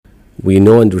we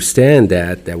know, understand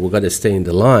that we got to stay in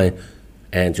the line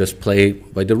and just play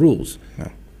by the rules. Yeah.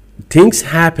 Things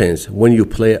happens when you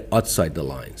play outside the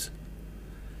lines.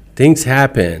 Things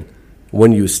happen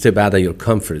when you step out of your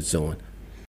comfort zone.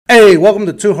 Hey, welcome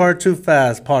to Too Hard, Too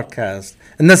Fast podcast.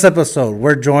 In this episode,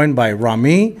 we're joined by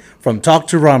Ramin from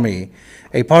Talk2Rami,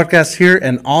 a podcast here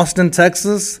in Austin,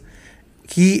 Texas.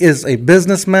 He is a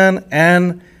businessman,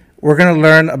 and we're going to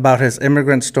learn about his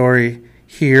immigrant story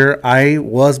here. I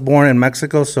was born in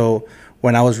Mexico, so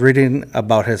when I was reading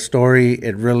about his story,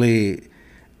 it really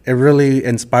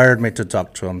inspired me to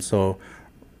talk to him. So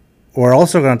we're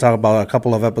also going to talk about a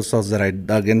couple of episodes that I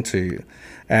dug into,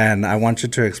 and I want you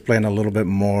to explain a little bit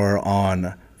more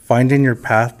on finding your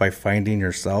path by finding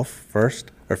yourself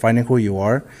first, or finding who you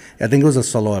are. I think it was a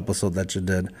solo episode that you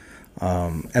did.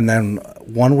 And then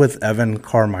one with Evan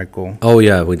Carmichael. Oh,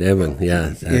 yeah, with Evan,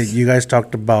 yeah. You guys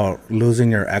talked about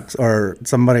losing your ex, or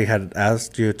somebody had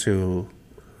asked you to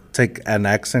take an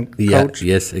accent coach.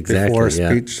 Yes, exactly. Before a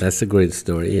speech. That's a great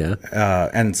story, yeah.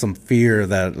 And some fear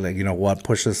that, what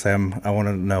pushes him. I want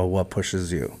to know what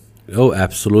pushes you. Oh,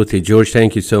 absolutely. George,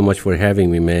 thank you so much for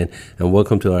having me, man, and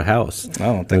welcome to our house.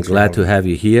 Oh, thanks. I'm glad to have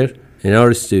you here in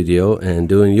our studio and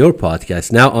doing your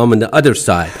podcast. Now I'm on the other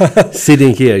side,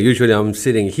 sitting here. Usually I'm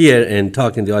sitting here and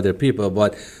talking to other people,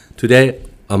 but today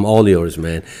I'm all yours,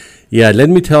 man. Yeah, let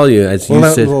me tell you, as you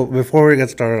said... Well, before we get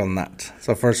started on that,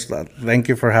 so first, thank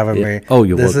you for having me. Oh,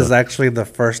 you're welcome. This is actually the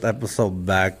first episode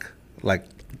back,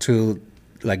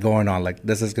 going on.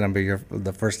 This is going to be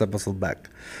the first episode back.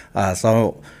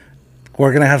 So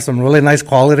we're going to have some really nice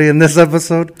quality in this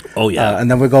episode. Oh, yeah.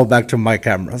 And then we go back to my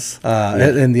cameras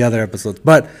in the other episodes.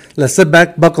 But let's sit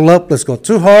back, buckle up. Let's go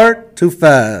too hard, too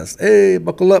fast. Hey,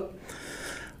 buckle up.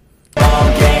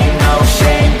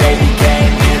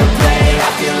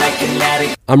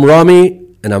 I'm Rami,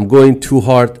 and I'm going too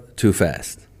hard, too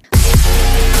fast.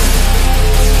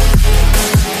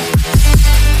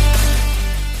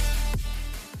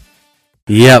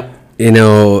 Yep.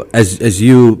 As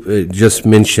you just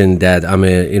mentioned that I'm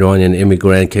an Iranian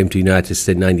immigrant, came to the United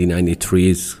States in 1993,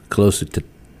 is closer to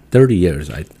 30 years.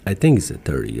 I think it's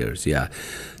 30 years, yeah.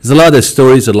 There's a lot of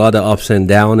stories, a lot of ups and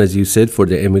downs, as you said, for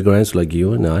the immigrants like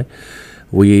you and I.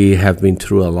 We have been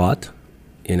through a lot,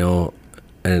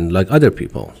 and like other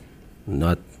people.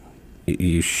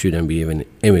 You shouldn't be even an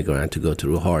immigrant to go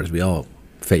through hard. We all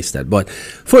face that. But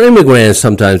for immigrants,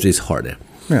 sometimes it's harder.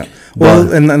 Yeah.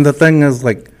 Well, and the thing is,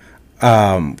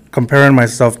 comparing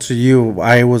myself to you,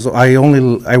 I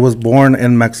was born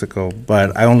in Mexico,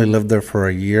 but I only lived there for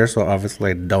a year, so obviously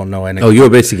I don't know anything. Oh,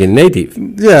 you're basically native.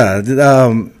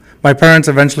 Yeah. My parents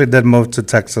eventually did move to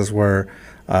Texas, where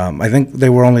I think they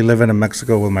were only living in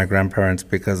Mexico with my grandparents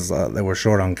because they were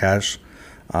short on cash.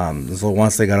 So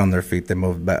once they got on their feet, they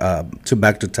moved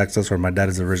back to Texas, where my dad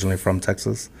is originally from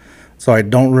Texas. So I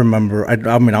don't remember.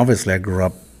 I mean, obviously I grew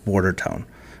up border town.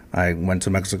 I went to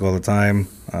Mexico all the time,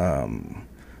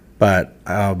 but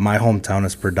my hometown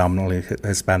is predominantly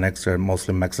Hispanics or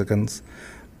mostly Mexicans.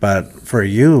 But for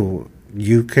you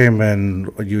came in.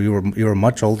 You were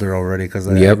much older already, because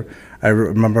I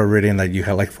remember reading that you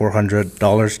had like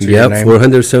 $400 to your name.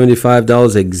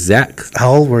 $475 exact.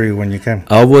 How old were you when you came?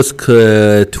 I was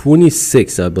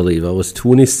 26, I believe. I was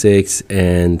 26,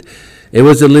 and it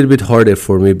was a little bit harder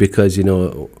for me because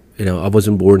I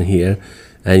wasn't born here.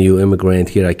 And you immigrant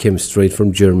here. I came straight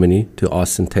from Germany to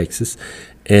Austin, Texas.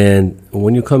 And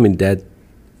when you come in that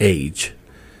age,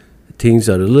 things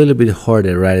are a little bit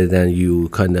harder rather than you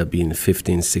kind of being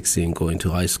 15, 16, going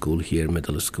to high school here,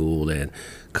 middle school, and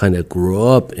kind of grow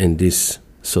up in this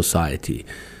society.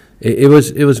 It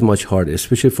was much harder,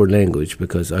 especially for language,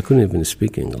 because I couldn't even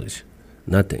speak English.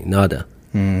 Nothing, nada,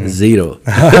 zero.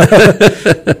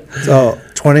 So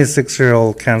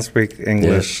 26-year-old can't speak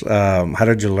English. Yeah. How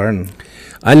did you learn?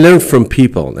 I learned from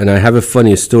people, and I have a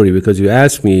funny story because you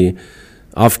asked me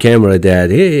off camera that,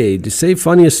 hey, say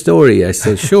funniest story. I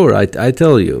said, sure, I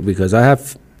tell you, because I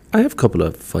have a couple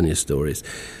of funny stories.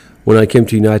 When I came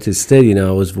to United States, I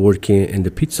was working in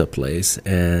the pizza place,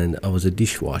 and I was a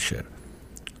dishwasher.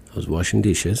 I was washing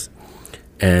dishes,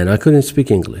 and I couldn't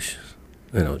speak English.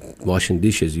 Washing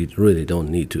dishes, you really don't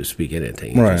need to speak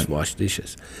anything. You just wash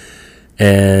dishes.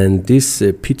 And these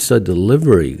pizza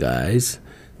delivery guys,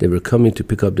 they were coming to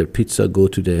pick up their pizza, go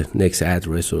to the next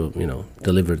address, or,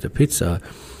 deliver the pizza.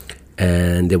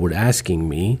 And they were asking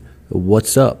me,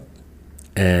 what's up?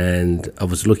 And I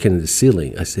was looking at the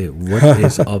ceiling. I said, what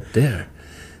is up there?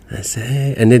 I said,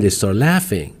 hey. And then they start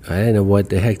laughing. I don't know what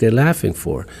the heck they're laughing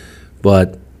for.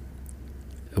 But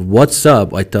what's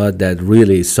up, I thought that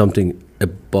really is something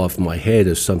above my head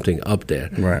or something up there.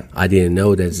 Right. I didn't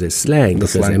know there's a slang,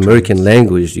 because slang American terms.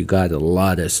 language, you got a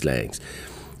lot of slangs.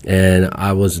 And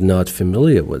I was not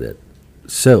familiar with it.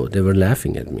 So they were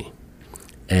laughing at me.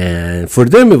 And for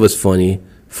them, it was funny.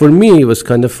 For me, it was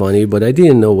kind of funny, but I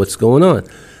didn't know what's going on.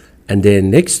 And then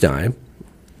next time,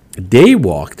 they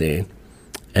walked in,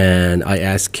 and I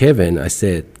asked Kevin, I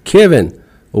said, Kevin,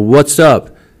 what's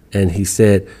up? And he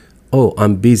said, oh,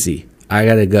 I'm busy. I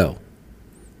got to go.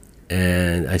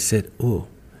 And I said, oh,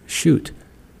 shoot.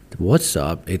 What's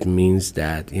up? It means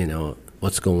that,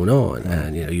 what's going on?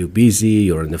 And, you're busy,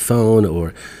 you're on the phone,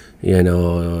 or,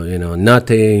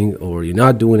 nothing, or you're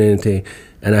not doing anything.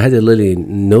 And I had a little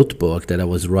notebook that I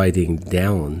was writing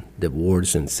down the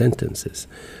words and sentences.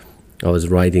 I was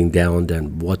writing down that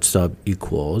what's up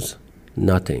equals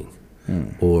nothing,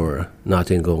 or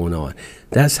nothing going on.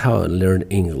 That's how I learned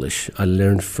English. I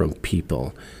learned from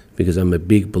people, because I'm a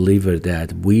big believer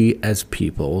that we as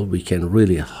people, we can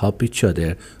really help each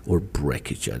other or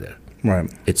break each other.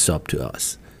 Right. It's up to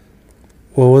us.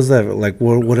 What was that like?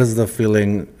 What is the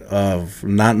feeling of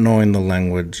not knowing the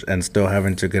language and still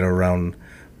having to get around?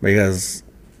 Because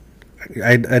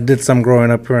I did some growing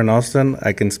up here in Austin.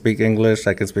 I can speak English,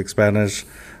 I can speak Spanish,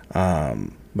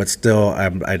 but still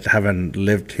I haven't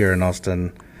lived here in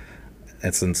Austin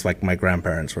since like my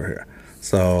grandparents were here.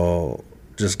 So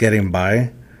just getting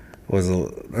by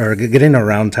or getting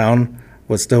around town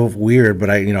was still weird. But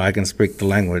I can speak the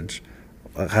language.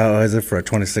 How is it for a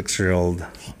 26-year-old?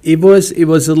 It was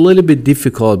a little bit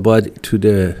difficult, but to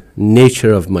the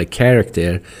nature of my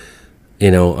character,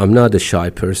 I'm not a shy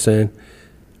person,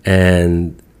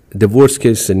 and the worst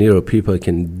case scenario people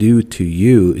can do to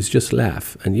you is just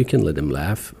laugh, and you can let them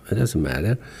laugh. It doesn't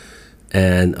matter.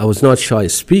 And I was not shy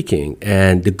speaking,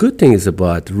 and the good thing is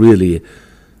about really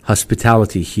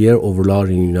hospitality here overall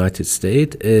in the United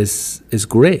States is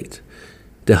great.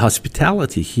 The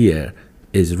hospitality here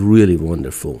is really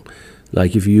wonderful.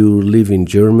 Like if you live in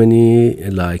Germany,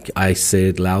 like I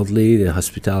said loudly, the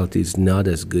hospitality is not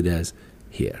as good as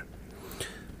here.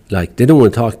 Like they don't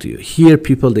want to talk to you. Here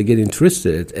people, they get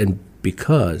interested, and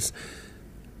because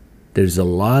there's a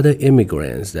lot of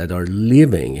immigrants that are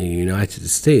living in the United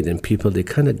States, and people, they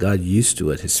kind of got used to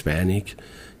it, Hispanic,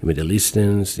 Middle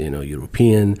Easterns,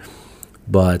 European,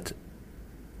 but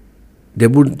they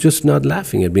were just not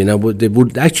laughing at me. And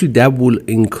that will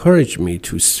encourage me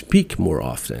to speak more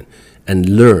often and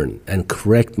learn and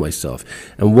correct myself.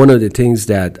 And one of the things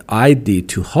that I did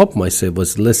to help myself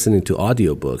was listening to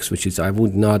audiobooks, which is I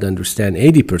would not understand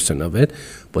 80% of it,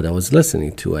 but I was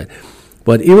listening to it.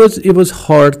 But it was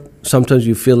hard. Sometimes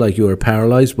you feel like you are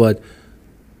paralyzed, but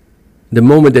the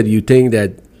moment that you think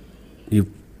that you're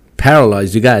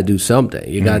paralyzed, you got to do something.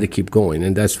 You got to keep going.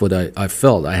 And that's what I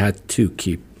felt. I had to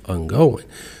keep on going.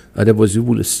 Otherwise, you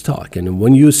will stuck. And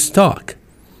when you're stuck,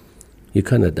 you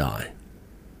kind of die.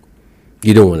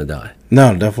 You don't want to die.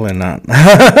 No, definitely not.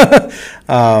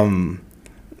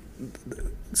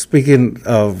 Speaking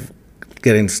of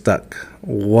getting stuck,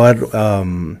 what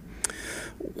kind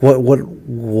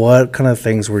of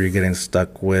things were you getting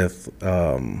stuck with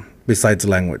besides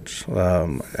language?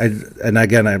 And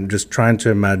again, I'm just trying to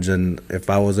imagine if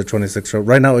I was a 26-year-old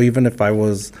right now, even if I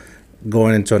was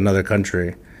going into another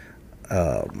country,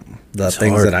 it's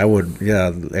things hard. That I would,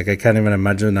 like I can't even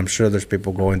imagine. I'm sure there's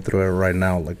people going through it right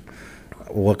now. Like,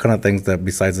 what kind of things that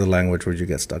besides the language would you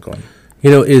get stuck on?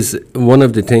 Is one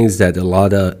of the things that a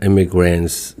lot of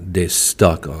immigrants, they're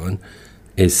stuck on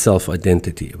is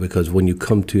self-identity. Because when you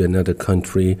come to another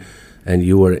country and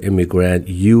you are an immigrant,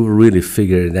 you really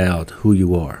figure it out who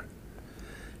you are.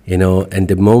 And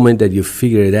the moment that you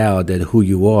figure it out that who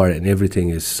you are and everything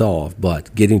is solved,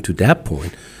 but getting to that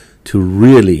point to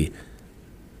really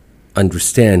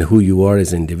understand who you are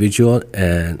as an individual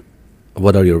and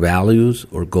what are your values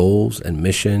or goals and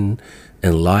mission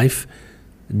in life,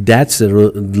 that's a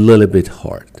little bit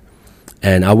hard.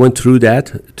 And I went through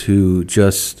that to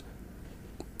just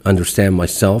understand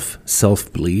myself,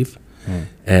 self-belief,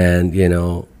 and,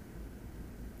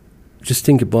 just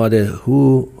think about it,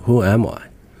 who am I?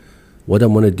 What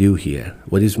I'm going to do here?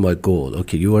 What is my goal?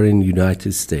 Okay, you are in the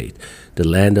United States, the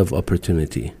land of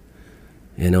opportunity.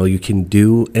 You can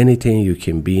do anything, you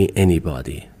can be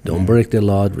anybody. Don't break the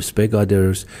law, respect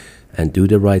others, and do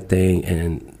the right thing,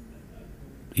 and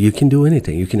you can do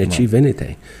anything. You can achieve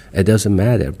anything. It doesn't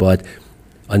matter. But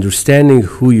understanding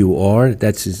who you are,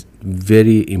 that's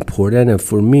very important. And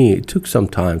for me, it took some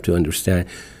time to understand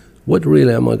what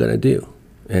really am I going to do.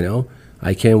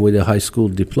 I came with a high school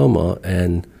diploma,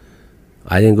 and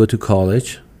I didn't go to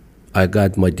college. I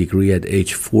got my degree at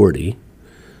age 40.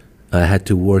 I had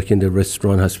to work in the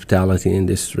restaurant hospitality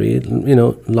industry.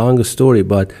 Long story,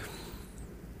 but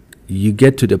you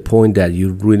get to the point that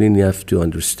you really have to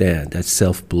understand that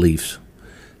self-belief,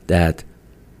 that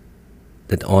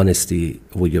honesty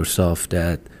with yourself,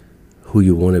 that who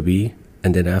you want to be,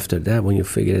 and then after that, when you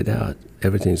figure it out,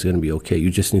 everything's going to be okay. You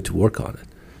just need to work on it.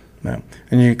 Yeah,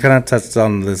 and you kind of touched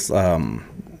on this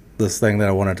this thing that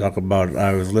I want to talk about.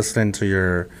 I was listening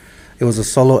to it was a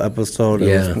solo episode.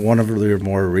 It was one of your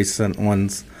more recent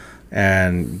ones,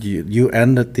 and you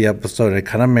ended the episode. It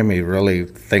kind of made me really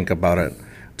think about it,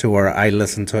 to where I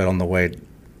listened to it on the way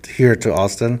here to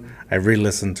Austin. I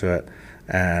re-listened to it,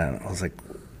 and I was like,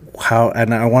 how?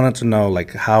 And I wanted to know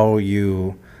like how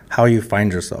you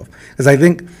find yourself, because I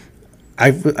think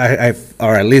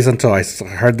or at least until I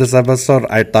heard this episode,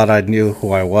 I thought I knew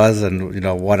who I was and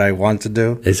what I want to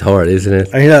do. It's hard, isn't it?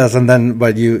 Yes, and then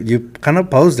but you kind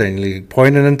of posed it and you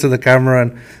pointed into the camera,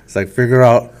 and it's like, figure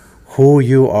out who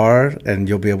you are, and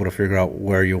you'll be able to figure out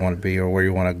where you want to be or where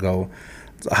you want to go.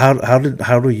 So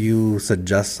how do you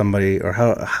suggest somebody, or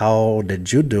how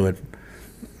did you do it?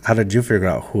 How did you figure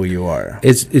out who you are?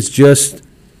 It's just.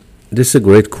 This is a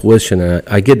great question.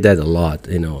 I get that a lot,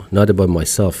 not about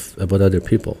myself, about other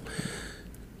people.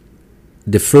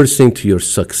 The first thing to your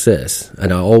success,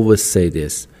 and I always say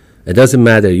this, it doesn't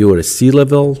matter you're a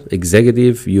C-level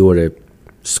executive, you're a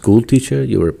school teacher,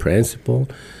 you're a principal,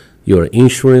 you're an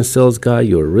insurance sales guy,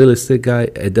 you're a real estate guy,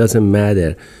 it doesn't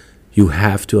matter. You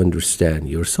have to understand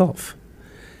yourself.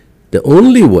 The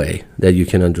only way that you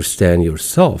can understand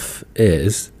yourself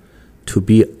is to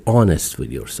be honest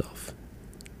with yourself.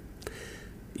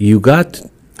 I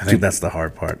think that's the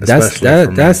hard part. That's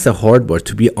the hard part,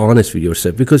 to be honest with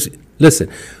yourself. Because, listen,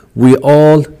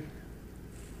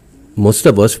 most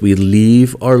of us, we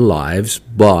live our lives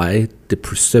by the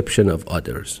perception of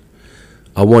others.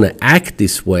 I want to act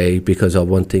this way because I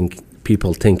want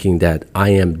people thinking that I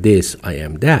am this, I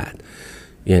am that,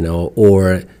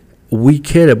 or we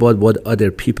care about what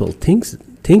other people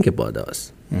think about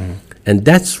us. Mm-hmm. And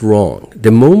that's wrong.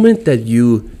 The moment that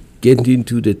you get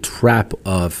into the trap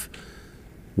of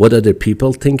what other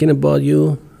people thinking about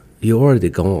you, you're already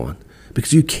gone.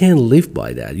 Because you can't live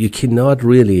by that. You cannot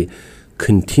really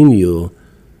continue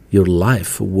your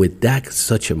life with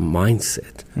such a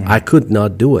mindset. Mm-hmm. I could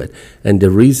not do it. And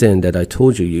the reason that I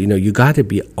told you, you got to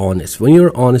be honest. When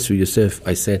you're honest with yourself,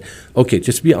 I said, okay,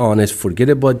 just be honest. Forget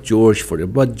about George, forget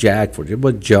about Jack, forget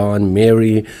about John,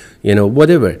 Mary,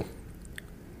 whatever.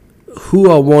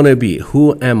 Who I want to be,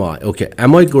 who am I? Okay,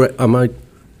 am I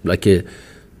like a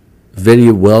very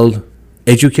well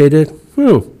educated?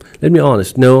 Let me be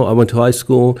honest. No, I went to high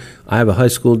school. I have a high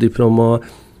school diploma.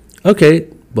 Okay,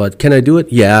 but can I do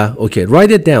it? Yeah. Okay,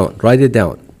 write it down.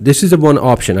 This is the one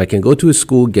option. I can go to a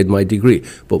school, get my degree.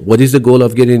 But what is the goal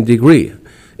of getting a degree?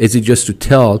 Is it just to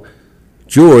tell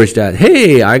George that,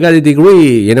 hey, I got a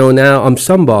degree, now I'm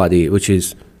somebody, which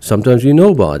is sometimes you're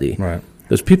nobody. Right.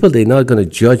 Because people, they're not going to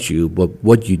judge you, but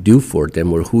what you do for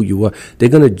them or who you are. They're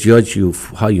going to judge you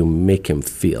how you make them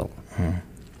feel.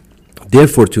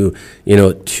 Therefore, to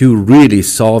really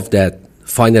solve that,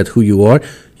 find out who you are,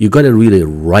 you got to really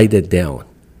write it down.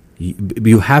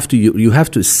 You have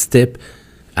to step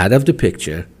out of the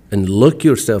picture and look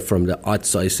yourself from the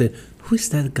outside. Say, who is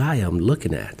that guy I'm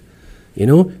looking at?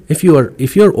 If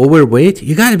you're overweight,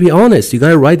 you got to be honest. You got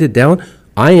to write it down.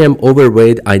 I am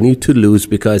overweight. I need to lose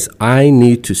because I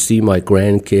need to see my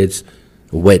grandkids'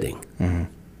 wedding. Mm-hmm.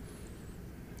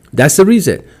 That's the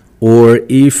reason. Or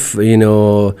if,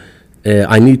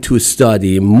 I need to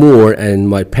study more and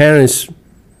my parents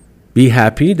be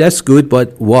happy, that's good.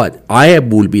 But what? I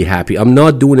will be happy. I'm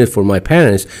not doing it for my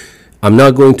parents. I'm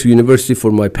not going to university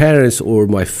for my parents or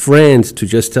my friends to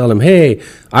just tell them, hey,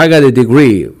 I got a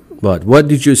degree. But what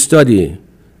did you study?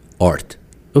 Art.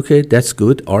 Okay, that's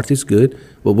good. Art is good.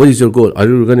 But what is your goal? Are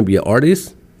you going to be an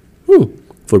artist?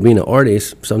 For being an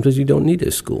artist, sometimes you don't need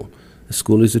a school. A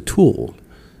school is a tool.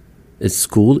 A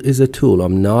school is a tool.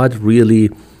 I'm not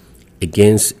really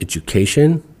against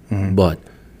education, but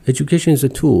education is a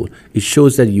tool. It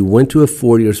shows that you went to a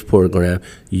 4-year program,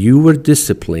 you were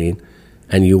disciplined,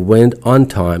 and you went on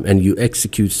time, and you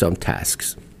execute some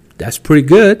tasks. That's pretty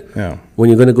good. Yeah. When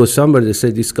you're going to go somewhere to say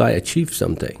this guy achieved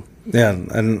something. Yeah,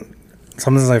 and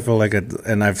sometimes I feel like it,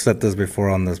 and I've said this before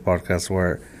on this podcast,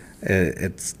 where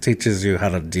it teaches you how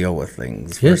to deal with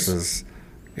things versus,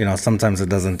 sometimes it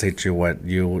doesn't teach you what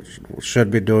you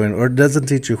should be doing, or it doesn't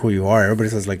teach you who you are. Everybody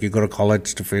says, like, you go to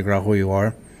college to figure out who you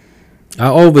are. I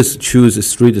always choose the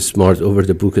street smart over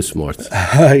the book smart.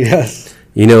 Yes.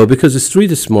 Because the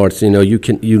street smarts,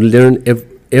 you learn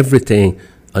everything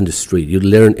on the street. You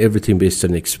learn everything based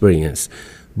on experience.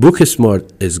 Book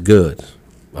smart is good.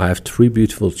 I have 3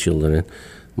 beautiful children.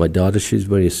 My daughter, she's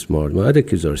very smart. My other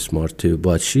kids are smart too,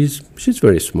 but she's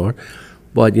very smart.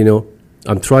 But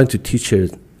I'm trying to teach her.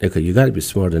 Okay, you got to be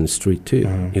smart on the street too.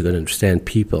 You got to understand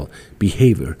people,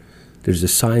 behavior. There's a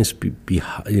science behind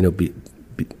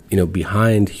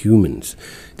humans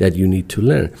that you need to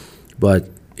learn. But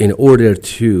in order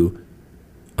to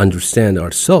understand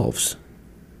ourselves,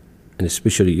 and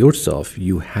especially yourself,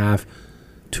 you have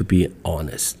to be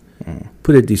honest.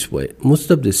 Put it this way,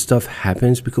 most of this stuff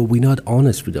happens because we're not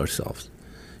honest with ourselves.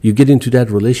 You get into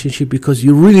that relationship because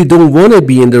you really don't want to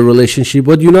be in the relationship,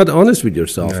 but you're not honest with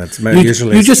yourself. Yeah,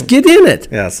 you just get in it.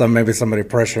 Yeah, maybe somebody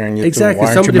pressuring you. Exactly,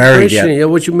 why aren't somebody you married pressuring yet? you.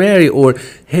 Would you marry? Or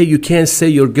hey, you can't say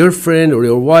your girlfriend or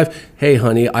your wife, hey,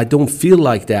 honey, I don't feel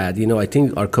like that. I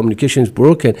think our communication is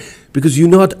broken because you're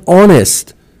not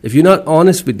honest. If you're not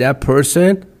honest with that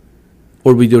person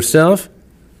or with yourself,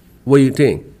 what do you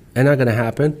think? It's not gonna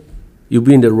happen. You're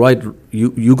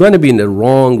gonna be in the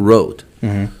wrong road.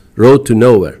 Road to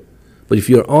nowhere. But if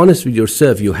you're honest with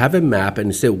yourself, you have a map and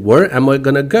you say, where am I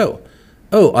going to go?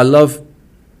 Oh, I love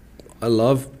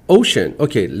ocean.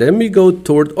 Okay, let me go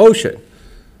toward ocean.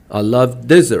 I love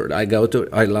desert. I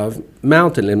love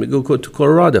mountain. Let me go to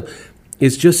Colorado.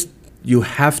 It's just you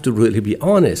have to really be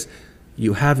honest.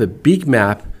 You have a big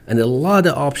map and a lot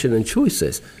of options and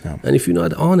choices. Yeah. And if you're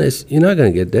not honest, you're not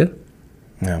going to get there.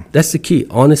 Yeah. That's the key.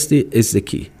 Honesty is the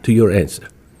key to your answer.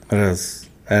 It is.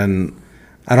 And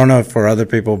I don't know if for other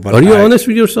people, but are you honest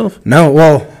with yourself? No,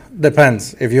 well,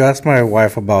 depends. If you ask my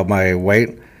wife about my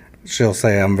weight, she'll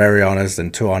say I'm very honest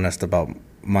and too honest about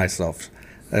myself.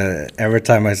 Every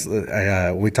time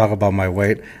we talk about my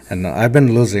weight, and I've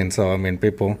been losing, so I've been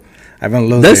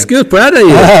losing. That's good, proud of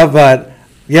you. But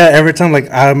yeah, every time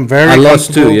I'm very. I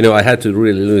lost too. I had to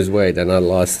really lose weight, and I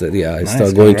lost it. Yeah, I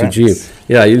started going to gym.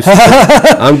 Yeah,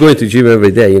 I'm going to gym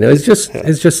every day. It's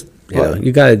just.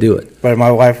 You got to do it. But my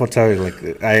wife will tell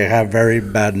you, I have very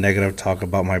bad negative talk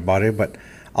about my body, but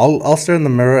I'll stare in the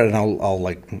mirror and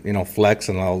I'll flex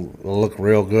and I'll look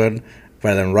real good.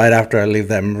 But then right after I leave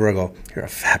that mirror, I go, you're a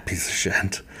fat piece of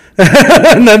shit.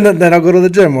 And then I'll go to the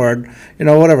gym or,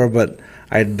 whatever. But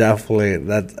I definitely,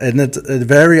 and it's a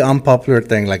very unpopular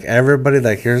thing. Everybody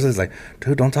that hears it is like,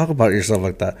 dude, don't talk about yourself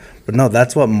like that. But no,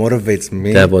 that's what motivates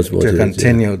me to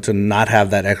continue to not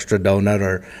have that extra donut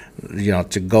or,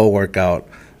 to go work out.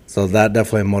 So that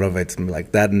definitely motivates me.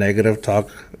 That negative talk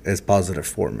is positive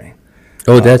for me.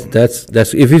 Oh,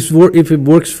 that's if it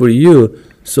works for you,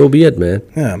 so be it, man.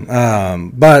 Yeah.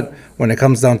 But when it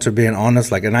comes down to being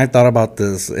honest, and I thought about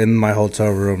this in my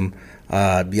hotel room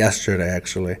yesterday,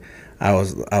 actually. I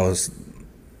was,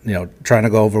 trying to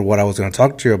go over what I was going to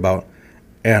talk to you about,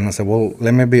 and I said, well,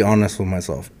 let me be honest with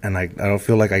myself, and I don't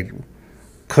feel like I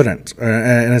couldn't,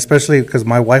 and especially because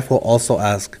my wife will also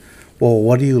ask, well,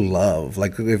 what do you love?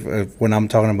 If when I'm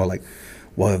talking about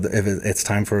well, if it's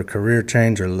time for a career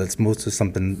change or let's move to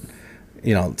something,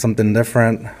 something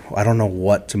different, I don't know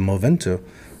what to move into,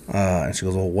 and she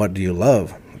goes, well, what do you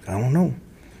love? I don't know.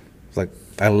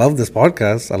 It's I love this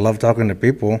podcast. I love talking to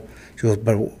people. She goes,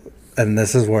 but. And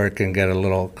this is where it can get a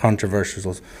little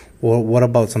controversial. Well, what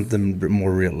about something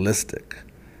more realistic?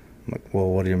 I'm like, well,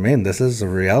 what do you mean? This is a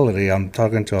reality. I'm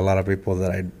talking to a lot of people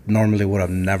that I normally would have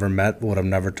never met, would have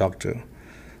never talked to.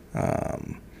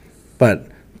 But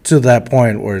to that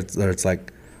point where it's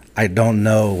I don't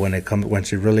know when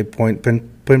she really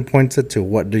pinpoints it to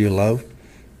what do you love,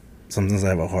 sometimes I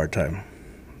have a hard time.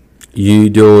 You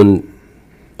don't,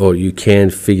 or you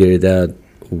can't figure it out.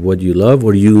 What you love,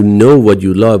 or what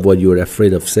you love, what you're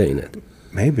afraid of saying it.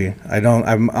 Maybe I don't.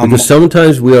 Because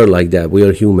sometimes we are like that. We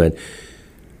are human.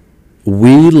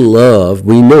 We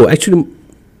know. Actually,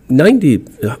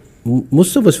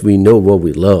 most of us we know what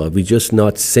we love. We're just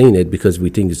not saying it because we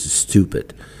think it's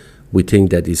stupid. We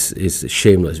think that it's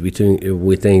shameless. We think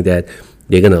that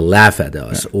they're gonna laugh at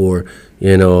us, or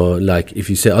if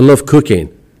you say I love cooking,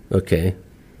 okay,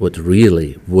 what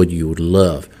really would you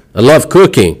love? I love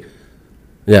cooking.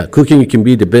 Yeah, cooking, you can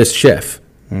be the best chef.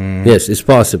 Yes, it's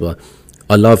possible.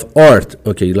 I love art.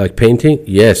 Okay, you like painting?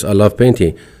 Yes, I love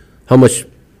painting. How much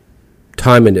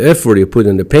time and effort you put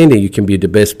in the painting, you can be the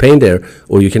best painter,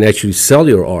 or you can actually sell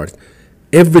your art.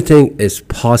 Everything is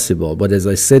possible. But as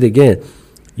I said again,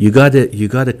 you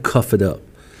gotta cuff it up.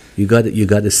 You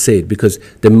gotta say it, because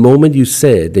the moment you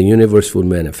say it, the universe will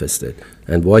manifest it,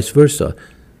 and vice versa.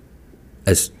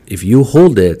 As if you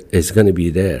hold it, it's gonna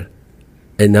be there.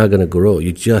 And not gonna grow.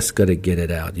 You just gotta get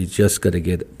it out. You just gotta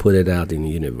put it out in the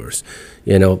universe.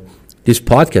 This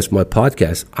podcast, my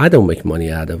podcast, I don't make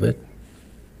money out of it.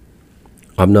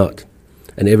 I'm not.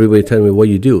 And everybody tell me what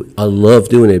you do. I love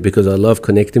doing it because I love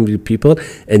connecting with people.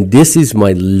 And this is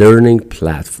my learning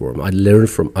platform. I learn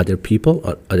from other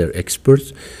people, other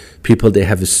experts, people that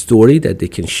have a story that they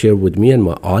can share with me and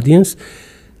my audience,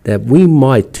 that we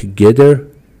might together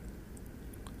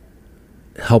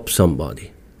help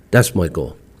somebody. That's my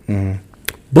goal.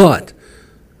 But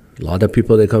a lot of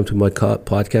people that come to my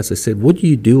podcast, they said, what do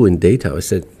you do in daytime? I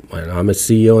said, I'm a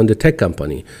CEO in the tech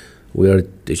company. We are a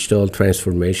digital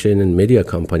transformation and media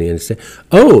company. And say,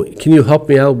 oh, can you help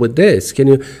me out with this? Can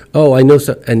you? Oh, I know.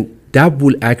 And that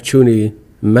will actually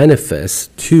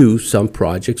manifest to some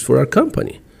projects for our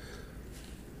company.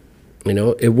 You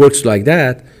know, it works like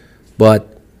that,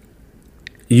 but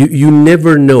you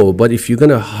never know. But if you're going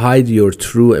to hide your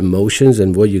true emotions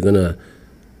and what you're going to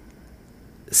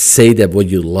say that what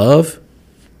you love,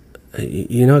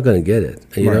 you're not going to get it.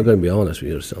 And you're not going to be honest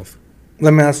with yourself.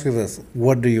 Let me ask you this.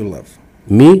 What do you love?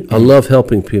 Me? I love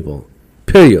helping people,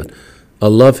 period. I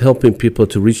love helping people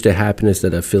to reach the happiness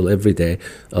that I feel every day.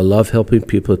 I love helping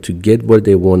people to get where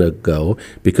they want to go,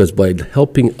 because by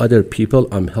helping other people,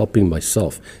 I'm helping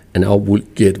myself, and I will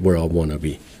get where I want to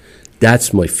be.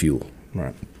 That's my fuel.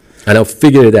 Right. And I'll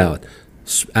figure it out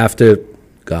after,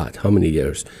 God, how many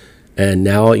years? And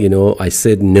now, you know, I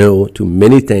said no to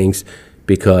many things,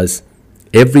 because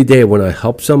every day when I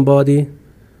help somebody,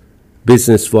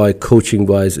 business-wise,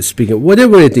 coaching-wise, speaking,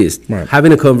 whatever it is, right,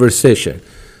 having a conversation,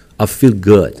 I feel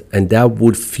good. And that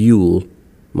would fuel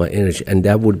my energy, and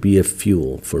that would be a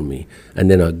fuel for me.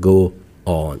 And then I go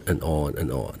on and on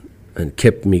and on, and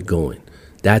kept me going.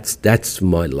 That's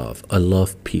my love. I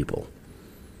love people.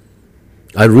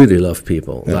 I really love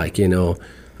people. Yeah. Like, you know,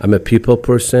 I'm a people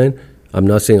person. I'm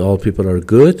not saying all people are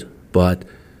good, but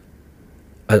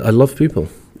I love people.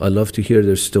 I love to hear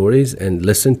their stories and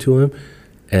listen to them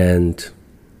and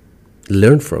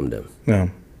learn from them. Yeah.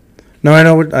 No, I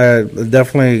know what I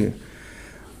definitely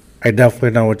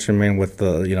know what you mean with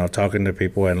the, you know, talking to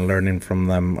people and learning from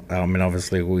them. I mean,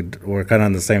 obviously we're kind of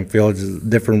in the same field, just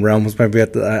different realms maybe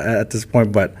at this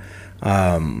point. But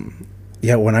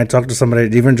yeah, when I talk to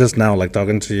somebody, even just now, like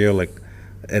talking to you, like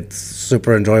it's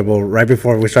super enjoyable. Right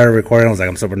before we started recording, I was like,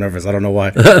 I'm super nervous. I don't know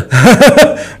why.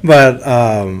 But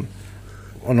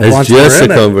it's just a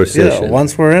conversation. Yeah,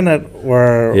 once we're in it,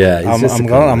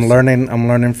 I'm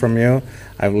learning from you.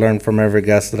 I've learned from every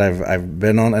guest that I've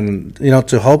been on, and you know,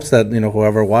 to hopes that, you know,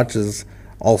 whoever watches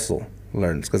also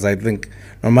learns, because I think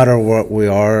no matter what we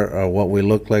are or what we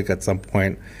look like, at some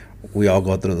point we all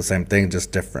go through the same thing,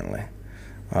 just differently.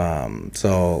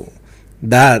 So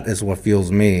that is what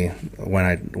fuels me when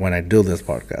I do this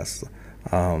podcast.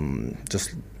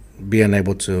 Just being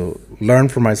able to learn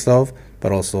for myself,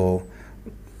 but also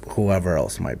whoever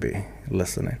else might be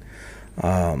listening.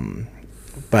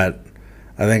 But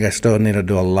I think I still need to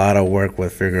do a lot of work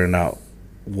with figuring out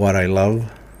what I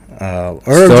love. Or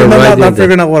not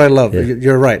figuring out what I love. Yeah.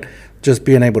 You're right. Just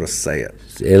being able to say it.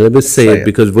 A little bit say it,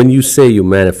 because when you say, you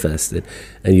manifest it,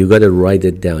 and you got to write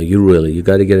it down. You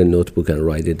got to get a notebook and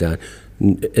write it down.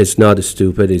 It's not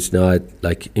stupid. It's not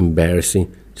like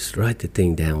embarrassing. Just write the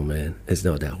thing down, man. It's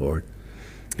not that hard.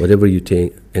 Whatever you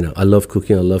think, you know. I love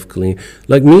cooking. I love cleaning.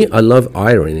 Like me, I love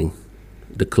ironing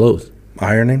the clothes.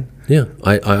 Ironing? Yeah,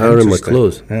 I iron my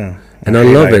clothes. Yeah, and I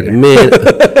love it, man.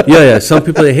 Yeah. Some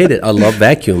people they hate it. I love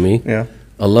vacuuming. Yeah,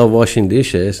 I love washing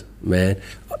dishes, man.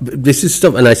 This is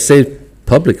stuff, and I say it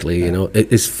publicly. You know,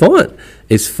 it's fun.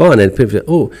 It's fun, and people say,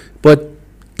 "Oh," but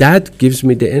that gives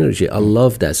me the energy. I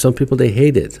love that. Some people they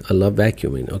hate it. I love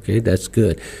vacuuming. Okay, that's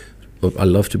good. I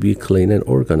love to be clean and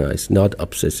organized, not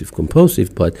obsessive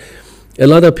compulsive. But a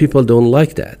lot of people don't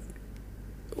like that.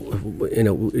 You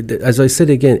know, as I said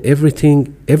again,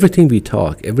 everything we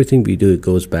talk, everything we do, it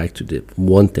goes back to the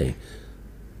one thing: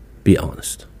 be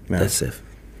honest. Yeah. That's it.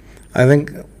 I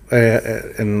think,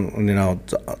 in you know,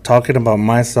 talking about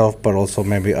myself, but also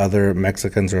maybe other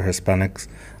Mexicans or Hispanics,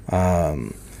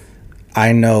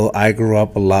 I know I grew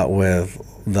up a lot with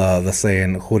the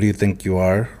saying, "Who do you think you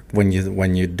are?" When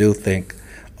you do think,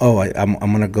 "Oh, I'm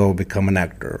gonna go become an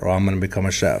actor, or I'm gonna become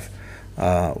a chef."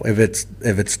 If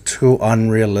it's too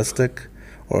unrealistic,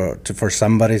 or for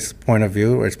somebody's point of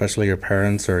view, or especially your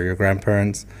parents or your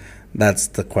grandparents, that's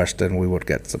the question we would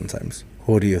get sometimes.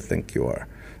 Who do you think you are?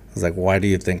 It's like, why do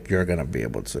you think you're gonna be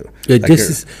able to? Yeah,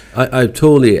 like I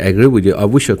totally agree with you. I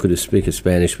wish I could speak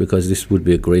Spanish, because this would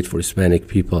be great for Hispanic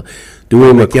people.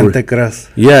 During my career,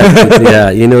 yeah,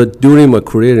 you know, during my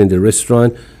career in the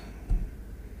restaurant,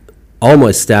 all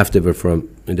my staff they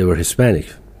were Hispanic,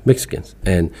 Mexicans,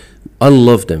 and I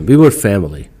loved them. We were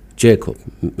family. Jacob,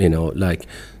 you know, like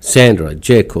Sandra,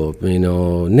 Jacob, you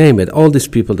know, name it. All these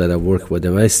people that I work with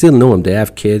them, I still know them. They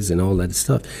have kids and all that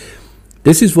stuff.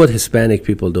 This is what Hispanic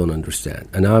people don't understand.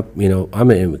 And I'm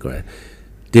an immigrant.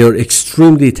 They are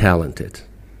extremely talented.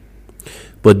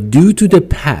 But due to the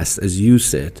past, as you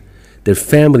said, their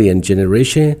family and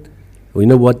generation, you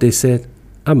know what they said?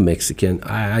 I'm Mexican.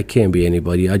 I can't be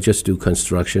anybody. I just do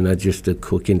construction. I just do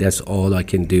cooking. That's all I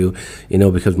can do.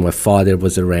 Because my father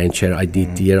was a rancher. I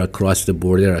did deer across the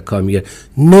border. I come here.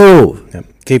 No. Yep.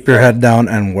 Keep your head down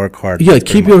and work hard. Yeah,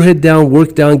 keep your head down,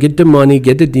 work down, get the money,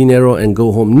 get the dinero, and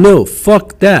go home. No,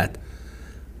 fuck that.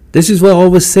 This is what I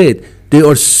always said. They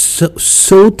are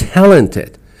so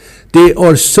talented. They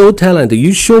are so talented.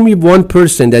 You show me one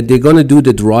person that they're going to do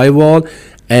the drywall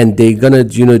and they're going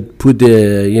to, put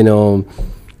the,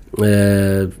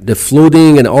 the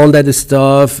floating and all that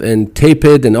stuff and tape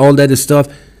it and all that stuff.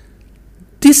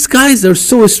 These guys are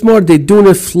so smart. They're doing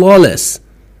it flawless.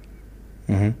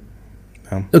 Mm-hmm.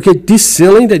 Okay, this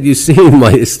ceiling that you see in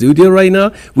my studio right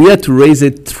now, we had to raise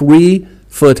it 3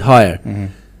 foot higher. Mm-hmm.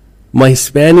 My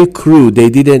Hispanic crew, they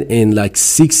did it in like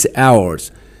 6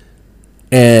 hours.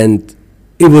 And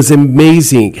it was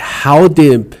amazing how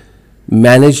they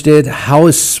managed it,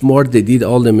 how smart they did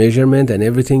all the measurement and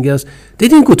everything else. They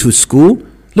didn't go to school.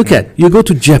 Look at, you go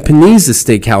to Japanese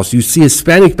steakhouse, you see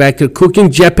Hispanic back there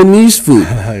cooking Japanese food,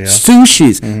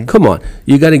 sushis. Mm-hmm. Come on,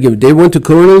 you got to give, they went to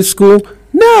culinary school?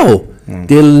 No.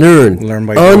 They learn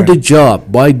by on doing. the job,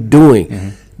 by doing. Mm-hmm.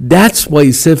 That's why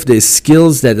you see the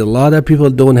skills that a lot of people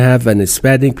don't have, and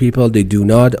Hispanic people, they do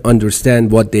not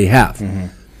understand what they have. Mm-hmm.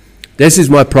 This is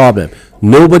my problem.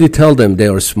 Nobody tell them they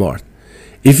are smart.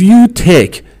 If you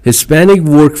take Hispanic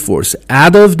workforce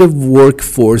out of the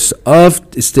workforce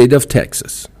of the state of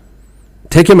Texas,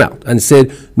 take them out and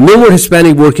said, no more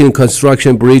Hispanic working in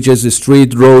construction, bridges,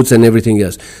 street, roads, and everything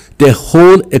else, the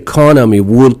whole economy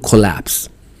will collapse.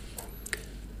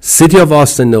 City of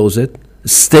Austin knows it.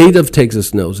 State of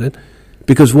Texas knows it.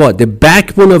 Because what? The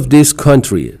backbone of this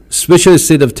country, especially the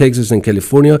state of Texas and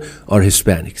California, are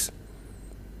Hispanics.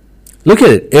 Look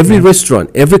at it. Every restaurant,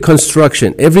 every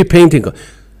construction, every painting.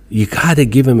 You got to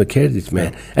give them a credit,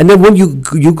 man. And then when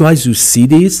you guys who see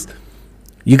this,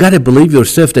 you got to believe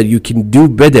yourself that you can do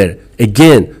better.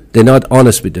 Again, they're not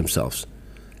honest with themselves.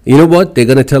 You know what? They're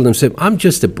going to tell themselves, I'm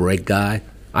just a brick guy.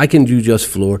 I can do just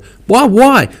floor.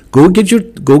 Why? Go get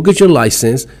your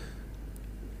license.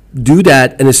 Do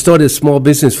that and start a small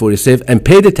business for yourself and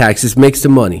pay the taxes, make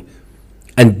some money,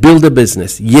 and build a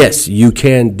business. Yes, you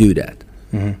can do that.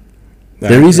 Mm-hmm.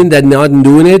 The reason they're not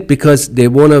doing it because they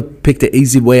want to pick the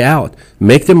easy way out.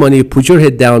 Make the money, put your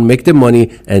head down, make the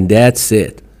money, and that's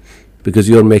it. Because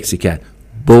you're Mexican.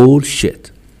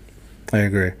 Bullshit. I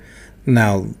agree.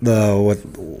 Now, with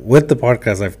the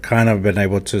podcast, I've kind of been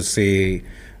able to see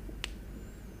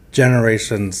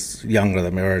generations younger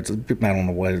than me, or I don't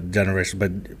know what generation,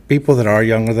 but people that are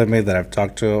younger than me that I've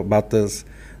talked to about this,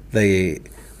 they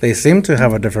seem to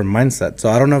have a different mindset. So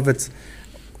I don't know if it's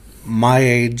my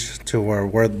age to where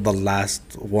we're the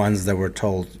last ones that were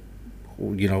told,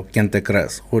 ¿Quién te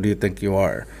crees? Who do you think you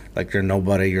are? Like you're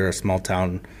nobody, you're a small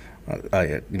town,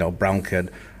 brown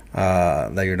kid,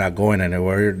 that you're not going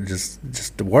anywhere. You're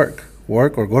just work or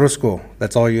go to school.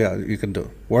 That's all you can do.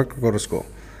 Work or go to school.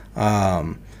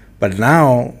 But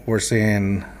now we're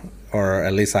seeing, or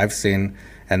at least I've seen,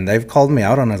 and they've called me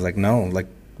out on it. I was like, no, like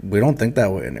we don't think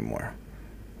that way anymore.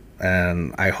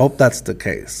 And I hope that's the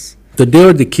case. So they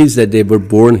are the kids that they were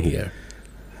born here.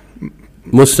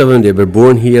 Most of them, they were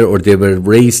born here or they were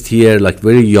raised here, like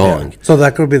very young. Yeah. So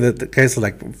that could be the case,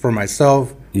 like for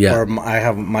myself, yeah. Or I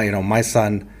have my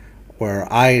son,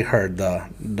 where I heard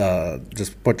the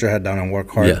just put your head down and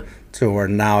work hard, yeah. To where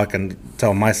now I can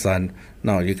tell my son,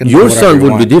 no, you can. Your do son you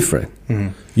would want. be different. Mm-hmm.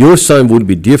 Your son would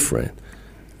be different.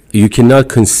 You cannot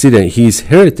consider his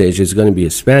heritage is going to be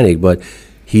Hispanic, but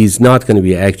he's not going to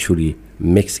be actually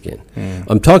Mexican.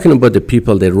 I'm talking about the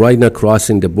people that right now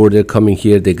crossing the border, coming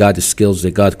here, they got the skills,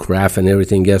 they got craft and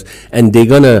everything else, and they're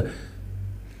going to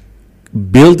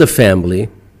build a family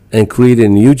and create a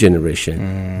new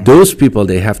generation. Those people,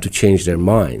 they have to change their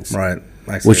minds. Right.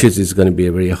 Which is going to be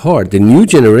very hard. The new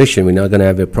generation, we're not going to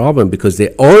have a problem because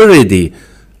they already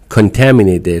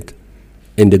contaminated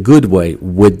in the good way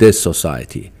with this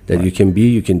society that right.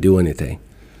 You can do anything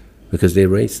because they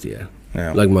raised here.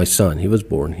 Yeah. Like my son, he was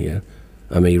born here.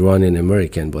 I'm Iranian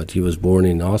American, but he was born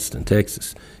in Austin,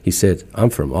 Texas. He said, "I'm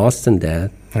from Austin,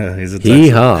 Dad." Yeah, he's a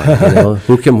Hee-haw,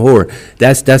 hook him whore.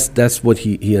 That's what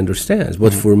he understands.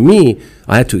 But for me,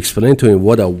 I had to explain to him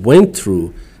what I went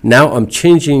through. Now I'm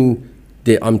changing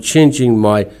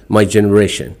my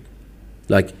generation.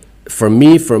 Like for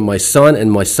me, from my son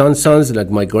and my son's sons, like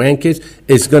my grandkids,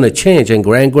 it's gonna change. And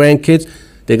grandkids,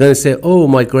 They're going to say, oh,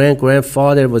 my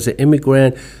grandfather was an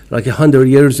immigrant like 100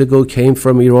 years ago, came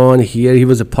from Iran here. He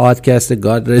was a podcaster,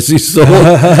 God rest his soul.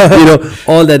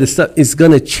 All that stuff is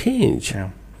going to change. Yeah.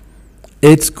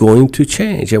 It's going to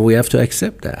change, and we have to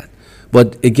accept that.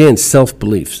 But again,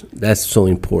 self-beliefs, that's so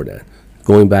important.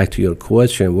 Going back to your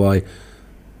question, why,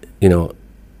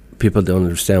 people don't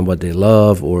understand what they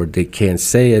love, or they can't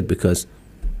say it because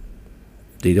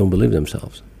they don't believe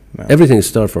themselves. No. Everything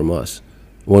starts from us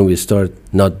when we start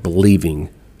not believing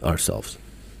ourselves.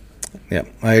 Yeah,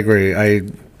 I agree.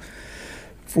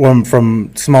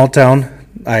 From small town,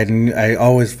 I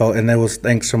always felt, and it was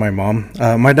thanks to my mom.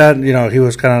 My dad, he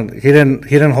was he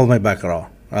didn't hold me back at all.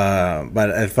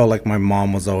 But I felt like my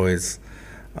mom was always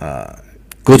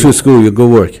go to school, you go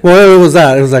work. Well, it was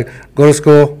that. It was like, go to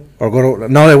school or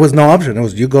no, it was no option. It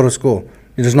was, you go to school.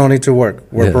 You just no need to work.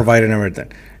 We're providing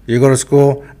everything. You go to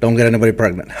school, don't get anybody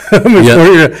pregnant.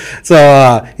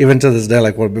 So even to this day,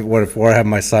 like before I had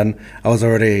my son, I was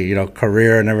already,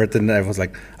 career and everything. I was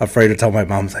like afraid to tell my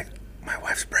mom, like, my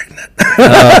wife's pregnant.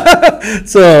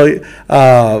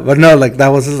 But no, like that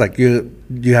was just like, you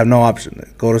have no option.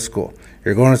 Go to school.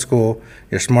 You're going to school.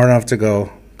 You're smart enough to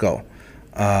go.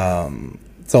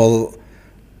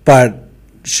 But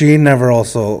she never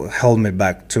also held me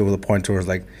back to the point where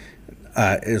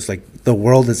it's like the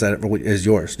world is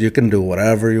yours. You can do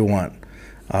whatever you want.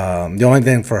 The only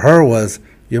thing for her was,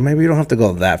 maybe you don't have to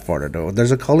go that far to do it.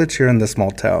 There's a college here in this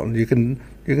small town. You can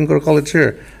go to college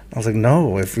here. I was like,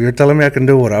 no. If you're telling me I can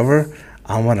do whatever,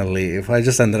 I want to leave. I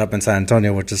just ended up in San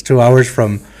Antonio, which is 2 hours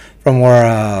from where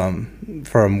I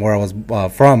was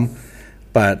from.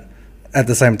 But at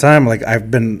the same time, like,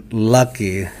 I've been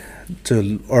lucky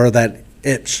or that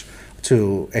itch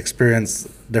to experience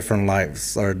different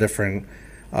lives or different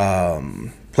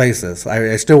places.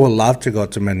 I still would love to go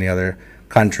to many other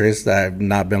countries that I've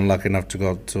not been lucky enough to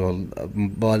go to a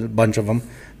bunch of them.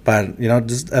 But,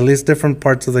 just at least different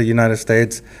parts of the United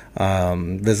States,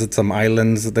 visit some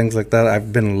islands, things like that.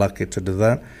 I've been lucky to do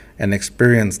that and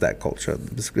experience that culture.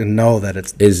 Just know that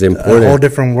it's important. A whole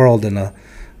different world in a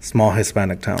small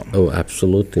Hispanic town. Oh,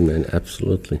 absolutely, man,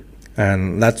 absolutely.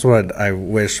 And that's what I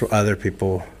wish other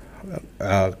people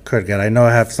could get. I know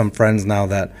I have some friends now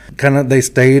that they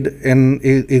stayed in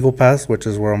Eagle Pass, which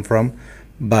is where I'm from,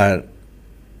 but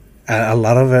a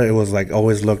lot of it was like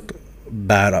always looked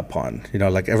bad upon.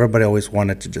 Like everybody always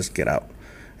wanted to just get out,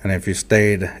 and if you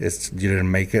stayed, you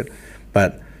didn't make it.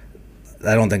 But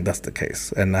I don't think that's the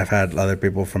case. And I've had other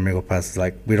people from Eagle Pass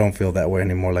like, we don't feel that way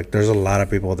anymore. Like, there's a lot of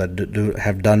people that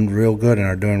have done real good and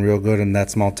are doing real good in that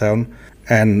small town.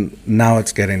 And now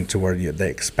it's getting to where they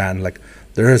expand. Like,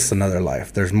 there is another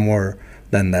life. There's more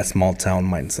than that small town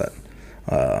mindset.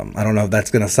 I don't know if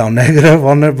that's going to sound negative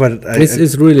on it, but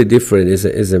it's really different. It's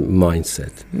a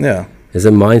mindset. Yeah. It's a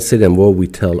mindset and what we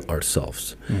tell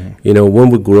ourselves. Mm-hmm. When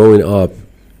we're growing up,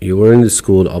 you were in the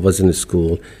school, I was in the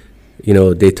school,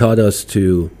 they taught us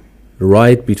to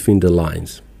write between the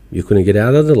lines. You couldn't get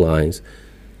out of the lines.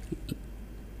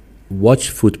 Watch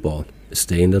football,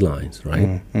 stay in the lines, right?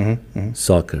 Mm-hmm. Mm-hmm.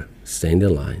 Soccer, stay in the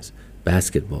lines.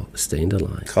 Basketball, stay in the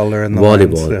lines. Color in the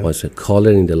Volleyball, lines. Yeah.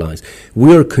 Color in the lines.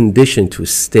 We are conditioned to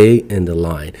stay in the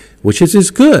line, which is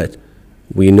good.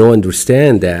 We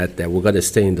understand that we're going to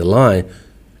stay in the line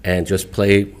and just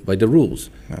play by the rules.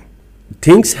 Yeah.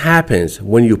 Things happen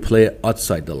when you play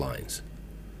outside the lines.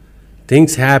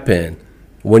 Things happen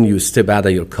when you step out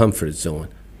of your comfort zone.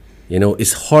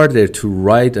 It's harder to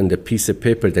write on the piece of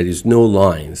paper that is no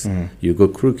lines. Mm. You go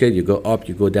crooked, you go up,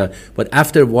 you go down. But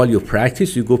after a while you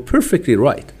practice, you go perfectly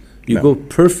right. You go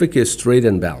perfectly straight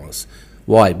and balanced.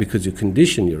 Why? Because you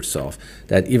condition yourself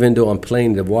that even though I'm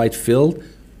playing the wide field,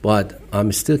 but I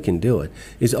still can do it.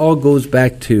 It all goes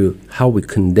back to how we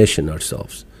condition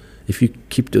ourselves. If you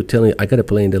keep telling, I got to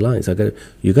play in the lines,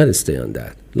 you got to stay on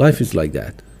that. Life is like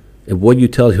that. And what you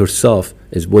tell yourself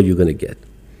is what you're going to get.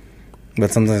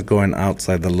 But sometimes going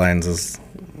outside the lines is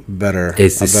better.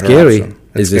 It's scary. Option.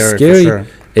 It's scary. For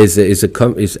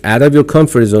sure. It's out of your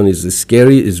comfort zone. It's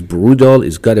scary. It's brutal.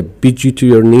 It's got to beat you to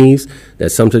your knees. That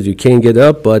sometimes you can't get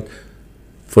up. But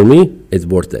for me, it's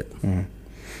worth it. Mm.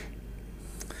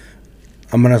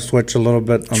 I'm going to switch a little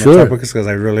bit on Sure. the topics because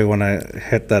I really want to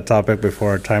hit that topic before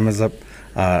our time is up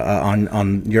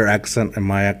on your accent and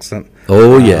my accent.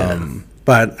 Oh, yeah.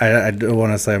 But I do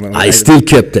want to say... I still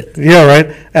kept it. Yeah,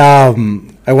 right.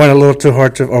 I went a little too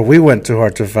hard we went too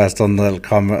hard too fast on the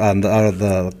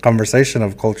conversation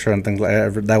of culture and things like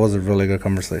that. That was a really good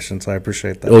conversation, so I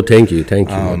appreciate that. Oh, thank you.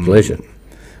 My pleasure.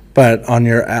 But on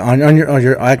your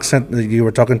accent, you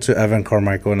were talking to Evan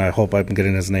Carmichael, and I hope I'm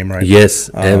getting his name right. Yes,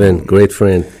 Evan, great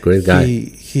friend, great guy.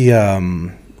 He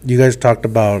you guys talked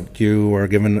about you were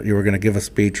going to give a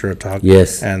speech or a talk.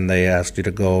 Yes. And they asked you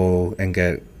to go and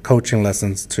get coaching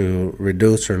lessons to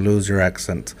reduce or lose your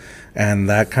accent, and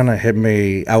that kind of hit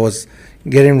me. I was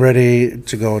getting ready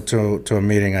to go to a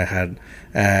meeting I had,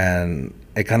 and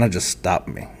it kind of just stopped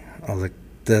me. I was like,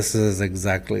 this is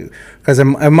exactly, because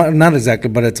I'm not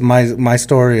exactly, but it's my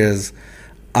story is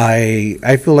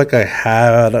I feel like I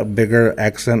had a bigger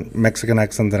accent, Mexican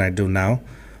accent, than I do now.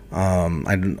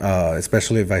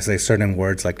 Especially if I say certain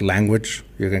words like language,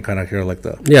 you can kind of hear like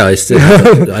the I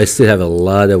still have a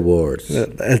lot of words.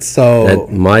 It's so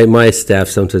That my staff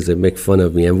sometimes they make fun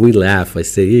of me and we laugh. I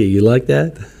say, "Hey, you like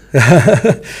that?"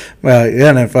 well,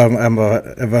 yeah. And if I'm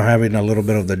having a little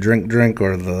bit of the drink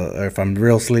or if I'm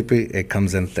real sleepy, it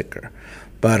comes in thicker.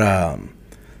 But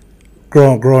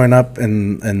growing up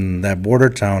in that border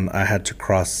town, I had to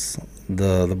cross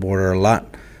the border a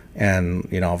lot. And,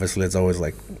 obviously it's always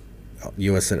like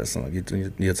U.S. citizen. Like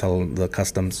you tell the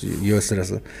customs U.S.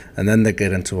 citizen. And then they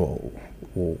get into,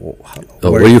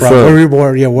 where are you from? Where are you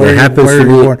born? Yeah, where are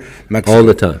you born? Mexico. All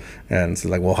the time. And it's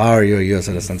like, well, how are you a U.S.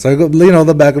 citizen? So, I go,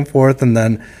 the back and forth, and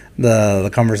then the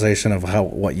conversation of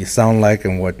what you sound like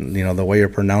and what, the way you're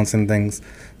pronouncing things.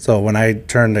 So when I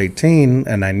turned 18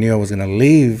 and I knew I was going to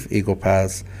leave Eagle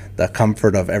Pass, the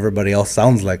comfort of everybody else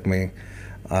sounds like me,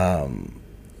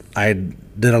 I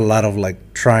did a lot of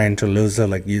like trying to lose it,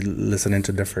 like you listening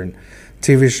to different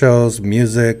TV shows,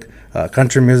 music,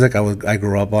 country music I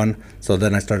grew up on. So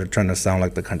then I started trying to sound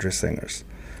like the country singers.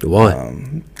 Why?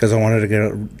 Because I wanted to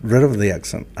get rid of the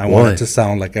accent. I wanted to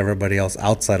sound like everybody else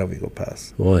outside of Eagle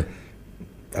Pass. Why?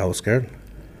 I was scared.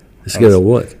 Scared of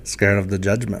what? Scared of the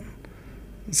judgment.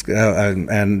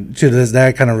 And to this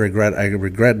day, I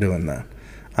regret doing that.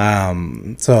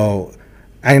 So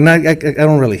I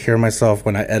don't really hear myself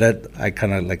when I edit. I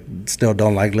kind of like still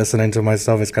don't like listening to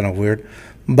myself. It's kind of weird,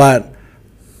 but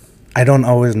I don't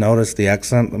always notice the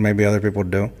accent. Maybe other people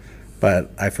do, but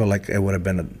I feel like it would have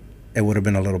been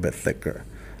a little bit thicker.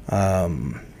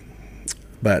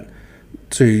 But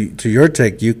to your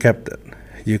take, you kept it.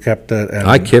 You kept it.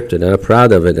 I kept it, and I'm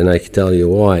proud of it, and I can tell you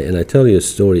why. And I tell you a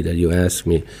story that you asked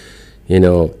me.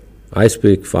 I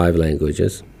speak 5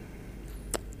 languages.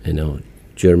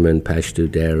 German, Pashto,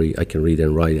 Dari. I can read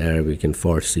and write Arabic and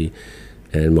Farsi.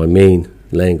 And my main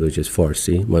language is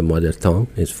Farsi. My mother tongue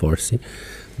is Farsi.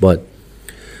 But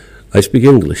I speak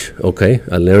English, okay?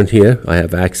 I learned here. I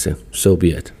have accent. So be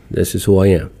it. This is who I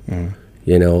am.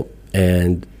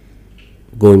 And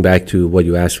going back to what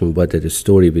you asked me about the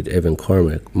story with Evan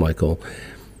Carmichael,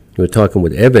 we were talking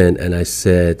with Evan, and I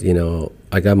said,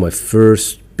 I got my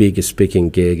first big speaking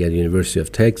gig at the University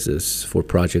of Texas for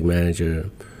Project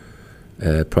Management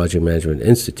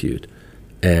Institute.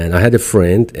 And I had a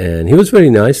friend, and he was very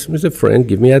nice. He was a friend,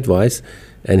 give me advice.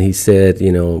 And he said,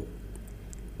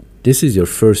 this is your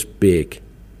first big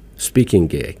speaking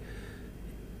gig.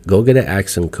 Go get an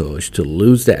accent coach to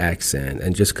lose the accent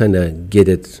and just kind of get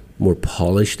it more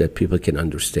polished that people can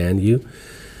understand you.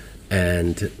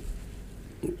 And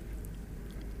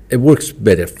it works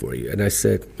better for you. And I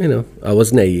said, I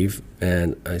was naive,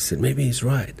 and I said, maybe he's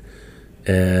right.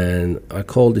 And I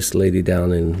called this lady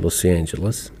down in Los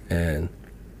Angeles, and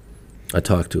I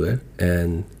talked to her,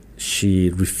 and she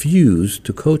refused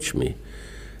to coach me.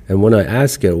 And when I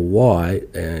asked her why,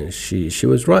 and she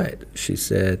was right. She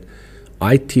said,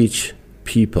 I teach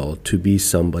people to be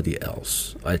somebody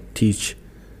else. I teach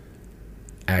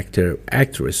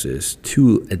actresses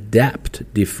to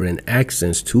adapt different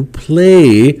accents to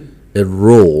play a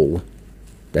role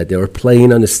that they are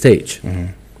playing on the stage.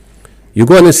 Mm-hmm. You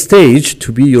go on a stage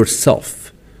to be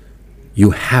yourself.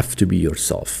 You have to be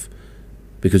yourself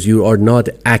because you are not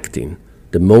acting.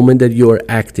 The moment that you are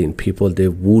acting, people, they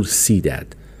will see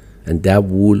that, and that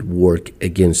will work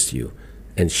against you.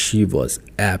 And she was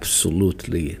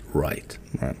absolutely right.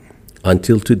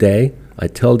 Until today, I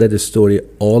tell that story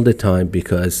all the time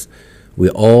because we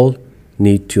all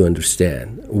need to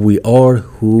understand we are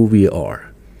who we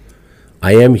are.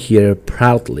 I am here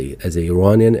proudly as an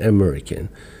Iranian American,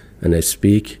 and I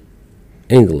speak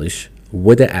English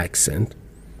with an accent.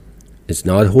 It's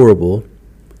not horrible.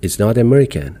 It's not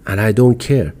American, and I don't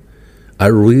care. I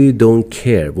really don't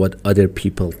care what other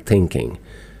people thinking.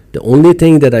 The only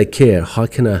thing that I care, how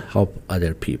can I help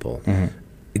other people? Mm-hmm.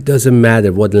 It doesn't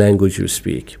matter what language you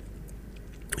speak.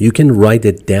 You can write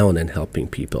it down and helping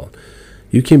people.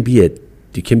 You can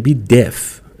be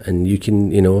deaf, and you can,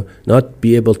 not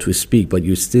be able to speak, but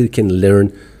you still can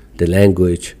learn the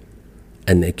language,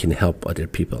 and it can help other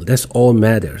people. That's all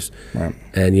matters. Right.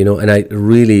 And and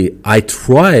I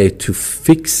try to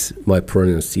fix my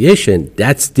pronunciation.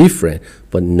 That's different,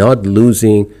 but not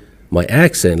losing my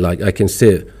accent. Like I can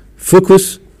say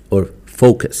focus or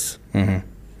focus.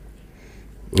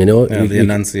 You know, the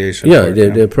enunciation. Yeah,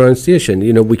 the pronunciation.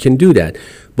 You know, we can do that.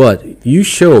 But you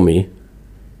show me.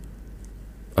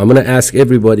 I'm gonna ask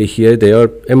everybody here. They are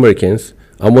Americans.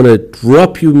 I'm gonna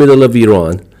drop you middle of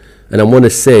Iran, and I'm gonna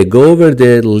say, go over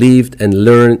there, leave and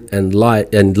learn and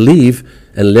leave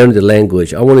and learn the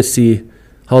language. I want to see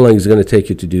how long it's gonna take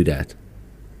you to do that.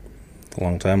 A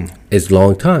long time. It's a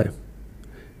long time,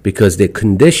 because they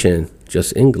condition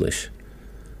just English.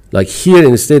 Like here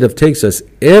in the state of Texas,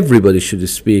 everybody should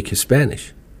speak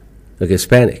Spanish, like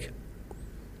Hispanic.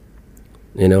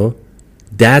 You know,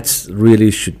 that's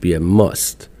really should be a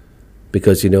must,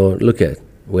 because, you know, look at,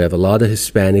 we have a lot of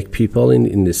Hispanic people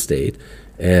in the state,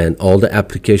 and all the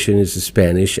application is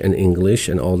Spanish and English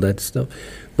and all that stuff.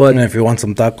 But and if you want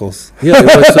some tacos. Yeah, it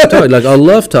was some tacos. Like I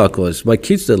love tacos. My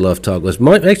kids that love tacos.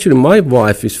 My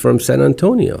wife is from San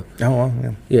Antonio. Oh, wow,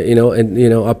 yeah. Yeah, you know, and you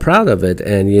know, I'm proud of it.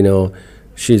 And you know,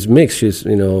 she's mixed. She's,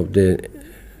 you know,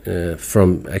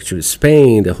 from actually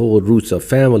Spain, the whole roots of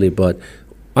family. But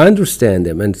I understand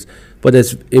them. But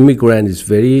as immigrant, it's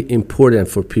very important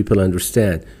for people to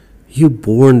understand. You're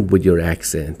born with your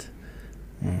accent.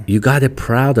 You got it,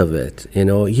 proud of it. You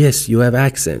know, yes, you have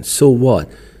accent. So what?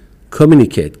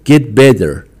 Communicate, get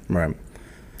better. Right.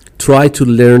 Try to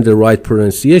learn the right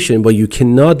pronunciation, but you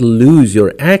cannot lose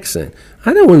your accent.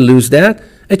 I don't want to lose that.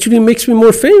 Actually, it makes me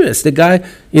more famous. The guy,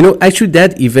 you know, actually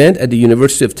that event at the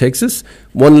University of Texas,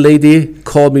 one lady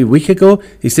called me a week ago.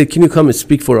 He said, can you come and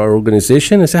speak for our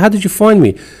organization? I said, how did you find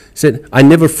me? He said, I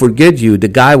never forget you, the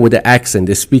guy with the accent,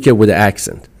 the speaker with the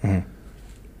accent.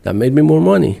 That made me more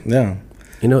money. Yeah.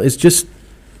 You know, it's just,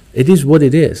 it is what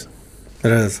it is.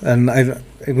 It is. And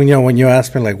you know, when you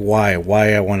ask me like why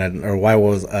I wanted, or why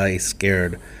was I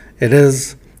scared, it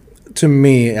is, to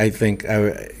me, I think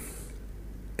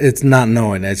it's not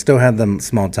knowing. I still have the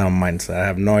small town mindset. I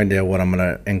have no idea what I'm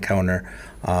going to encounter.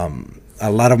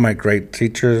 A lot of my great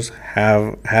teachers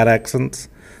have had accents,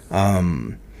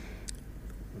 to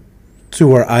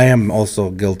where I am also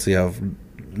guilty of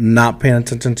not paying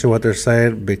attention to what they're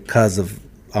saying because of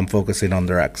I'm focusing on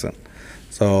their accent.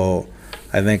 So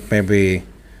I think maybe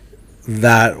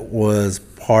that was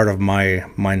part of my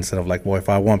mindset of like, well, if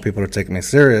I want people to take me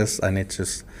serious, I need to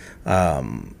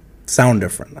sound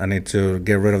different. I need to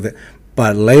get rid of it.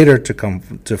 But later to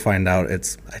come to find out,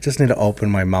 I just need to open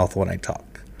my mouth when I talk.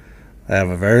 I have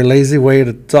a very lazy way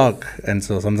to talk, and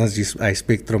so sometimes I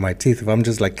speak through my teeth. If I'm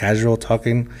just like casual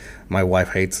talking, my wife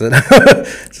hates it.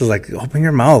 She's like, open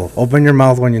your mouth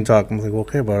when you talk. I'm like,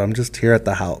 okay, but I'm just here at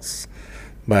the house.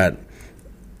 But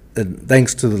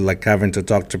thanks to like having to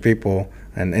talk to people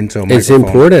and into a microphone, it's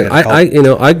important.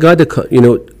 I got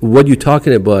what you're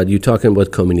talking about. You're talking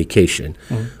about communication.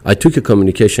 I took a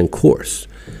communication course.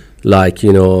 Like,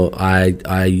 you know,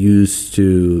 I used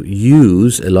to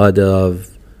use a lot of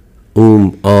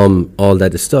all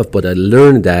that stuff, but I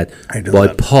learned that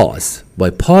by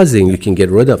pausing you can get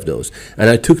rid of those. And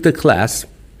I took the class,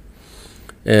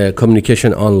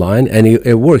 communication online, and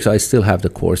it works. I still have the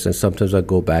course, and sometimes I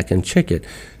go back and check it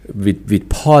with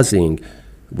pausing,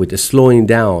 with the slowing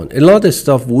down. A lot of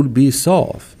stuff would be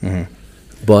solved,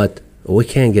 but we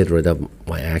can't get rid of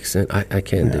my accent. I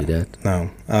can't do that. No,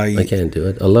 I can't do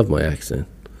it. I love my accent.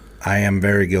 I am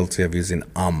very guilty of using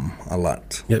a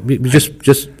lot. Yeah,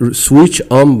 just switch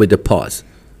with the pause.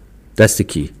 That's the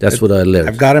key. That's what I learned.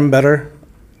 I've gotten better.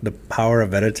 The power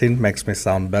of editing makes me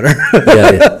sound better.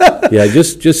 yeah.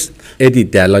 Just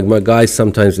edit that. Like my guys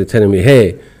sometimes they're telling me,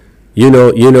 hey, you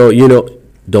know,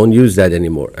 don't use that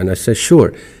anymore. And I say,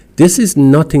 sure. This is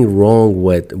nothing wrong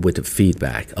with the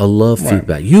feedback. I love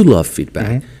feedback. You love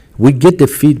feedback. We get the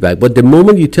feedback. But the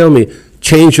moment you tell me,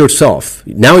 change yourself,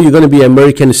 now you're going to be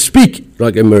American, speak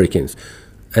like Americans,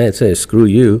 I say, screw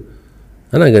you.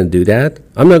 I'm not going to do that.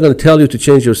 I'm not going to tell you to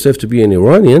change yourself to be an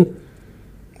Iranian.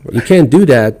 You can't do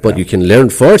that, but you can learn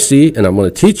Farsi, and I'm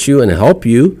going to teach you and help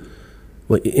you.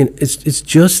 Well, it's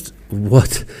just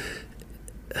what,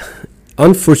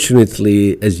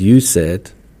 unfortunately, as you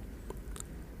said,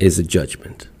 is a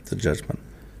judgment. It's a judgment.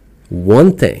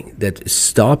 One thing that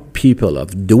stops people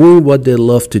of doing what they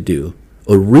love to do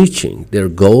or reaching their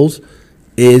goals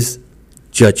is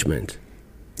judgment.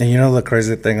 And you know the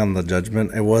crazy thing on the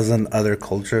judgment? It wasn't other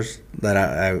cultures that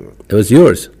It was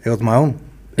yours. It was my own.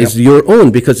 It's your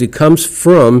own, because it comes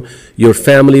from your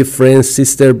family, friends,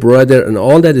 sister, brother, and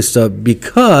all that stuff,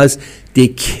 because they're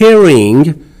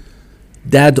carrying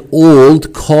that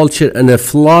old culture and a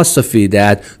philosophy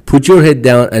that put your head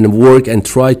down and work and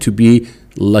try to be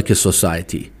like a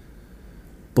society.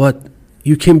 But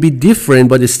you can be different,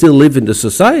 but still live in the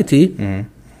society.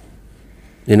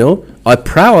 You know, I'm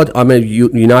proud. I'm a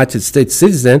United States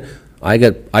citizen. I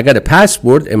got a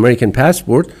passport, American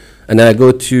passport, and I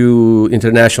go to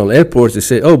international airports. They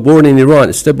say, "Oh, born in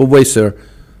Iran." Step away, sir.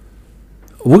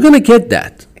 We're gonna get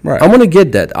that. Right. I'm gonna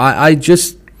get that. I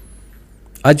just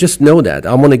know that.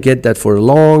 I'm gonna get that for a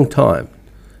long time.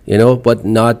 You know, but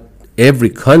not every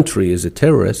country is a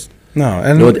terrorist. No,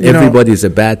 and Not everybody is a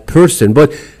bad person.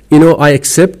 But I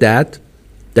accept that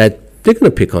they're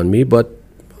gonna pick on me. But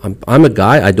I'm a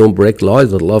guy. I don't break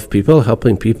laws. I love people,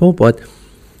 helping people. But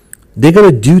they're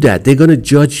gonna do that. They're gonna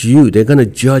judge you. They're gonna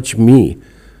judge me.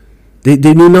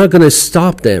 They're not gonna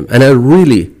stop them. And I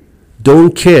really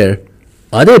don't care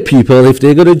other people if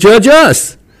they're gonna judge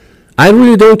us. I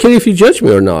really don't care if you judge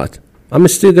me or not. I'm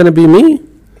still gonna be me.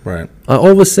 Right. I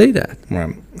always say that.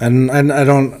 Right. And I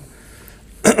don't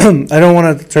I don't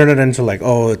want to turn it into like,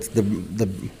 oh, it's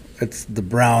the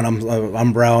brown.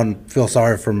 I'm brown. Feel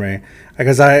sorry for me,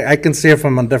 because I can see it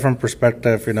from a different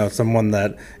perspective. Someone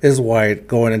that is white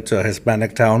going into a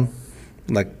Hispanic town,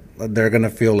 like they're gonna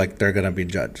feel like they're gonna be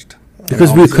judged.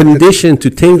 Because we're conditioned to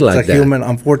think like that. Human,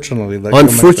 unfortunately.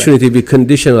 Unfortunately, we're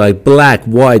conditioned like black,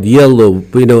 white, yellow.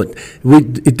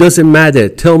 It doesn't matter.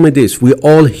 Tell me this: we're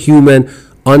all human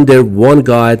under one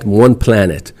God, one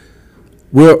planet.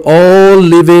 We're all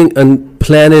living on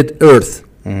planet Earth.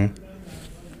 Mm-hmm.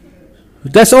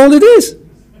 That's all it is.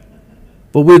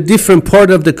 But we're different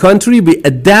part of the country. We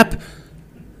adapt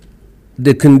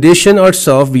the condition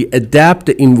ourselves. We adapt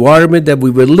the environment that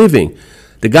we were living.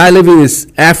 The guy living in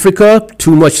Africa,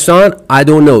 too much sun, I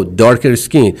don't know, darker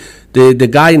skin. The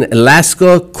guy in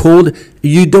Alaska, cold,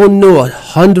 you don't know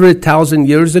 100,000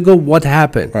 years ago what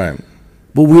happened. Right.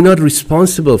 But we're not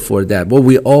responsible for that. But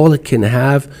we all can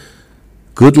have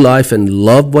good life and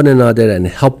love one another and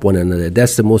help one another.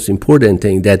 That's the most important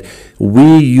thing, that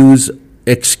we use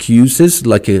excuses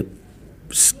like a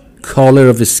color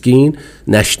of the skin,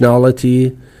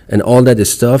 nationality, and all that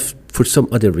stuff for some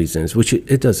other reasons, which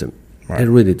it doesn't. Right. It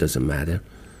really doesn't matter.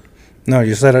 No,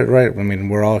 you said it right. I mean,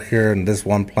 we're all here in this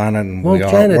one planet, and we're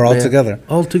all together.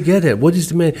 All together. What is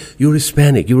the man? You're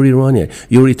Hispanic. You're Iranian.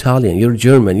 You're Italian. You're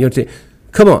German.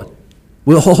 Come on.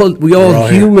 We're all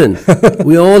human.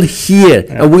 We're all here.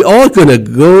 Yeah. And we're all going to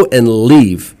go and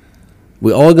leave.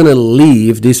 We're all going to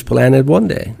leave this planet one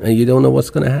day. And you don't know what's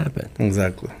going to happen.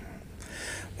 Exactly.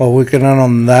 Well, we can end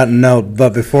on that note.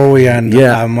 But before we end,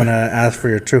 I'm going to ask for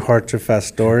your Too Hard, Too Fast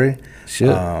story.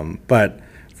 Sure. But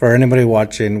for anybody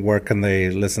watching, where can they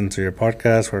listen to your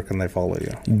podcast? Where can they follow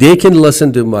you? They can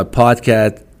listen to my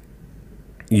podcast,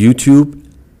 YouTube,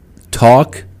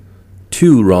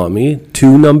 Talk2Rami,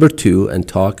 2 number 2, and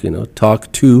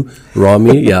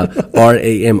Talk2Rami,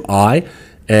 Rami,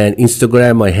 and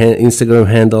Instagram. My Instagram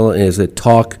handle is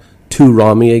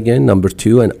Talk2Rami again, number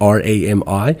 2, and Rami.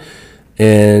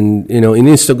 And in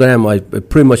Instagram, I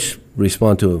pretty much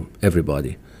respond to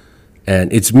everybody.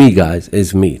 And it's me, guys.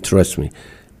 It's me. Trust me.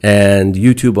 And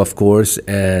YouTube, of course,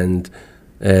 and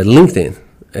LinkedIn.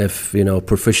 If,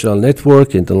 professional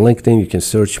network, into LinkedIn, you can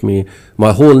search me.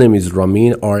 My whole name is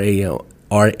Ramin, Ramin,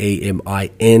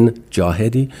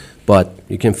 Jahedi. But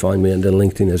you can find me on the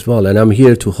LinkedIn as well. And I'm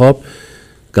here to help,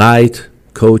 guide,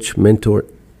 coach, mentor.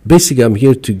 Basically, I'm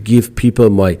here to give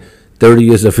people my 30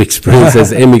 years of experience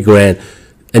as immigrant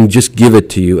and just give it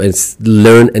to you and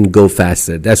learn and go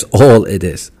faster. That's all it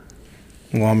is.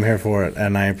 Well, I'm here for it,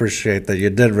 and I appreciate that you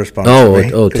did respond to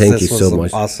me. Oh, thank you so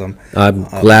much. Awesome. I'm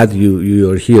glad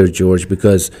you are here, George,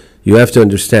 because you have to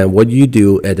understand what you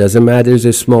do. It doesn't matter if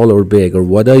it's small or big or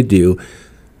what I do.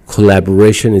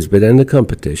 Collaboration is better than the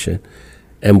competition,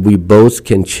 and we both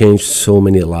can change so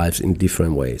many lives in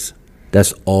different ways.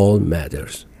 That's all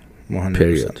matters. 100%.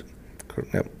 Period.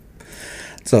 Yep.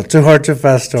 So, Too Hard, Too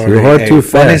Fast story. Too hard, too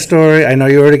fast. Funny story. I know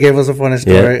you already gave us a funny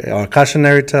story. A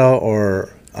cautionary tale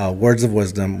or words of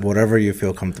wisdom, whatever you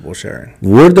feel comfortable sharing.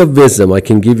 Word of wisdom, I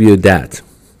can give you that.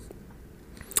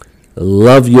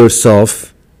 Love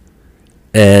yourself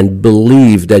and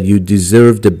believe that you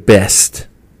deserve the best.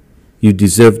 You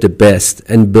deserve the best.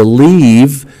 And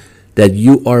believe that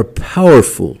you are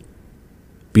powerful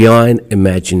beyond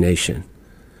imagination.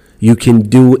 You can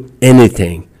do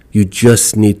anything. You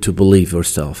just need to believe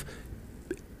yourself.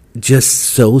 Just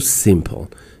so simple.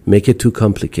 Make it too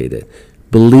complicated.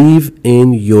 Believe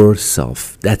in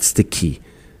yourself. That's the key.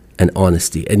 And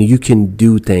honesty. And you can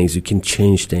do things. You can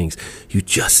change things. You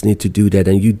just need to do that.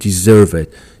 And you deserve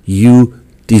it. You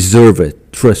deserve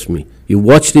it. Trust me. You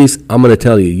watch this, I'm going to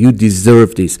tell you, you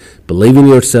deserve this. Believe in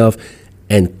yourself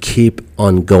and keep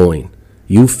on going.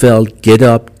 You failed. Get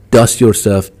up, dust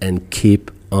yourself, and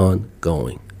keep on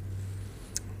going.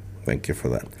 Thank you for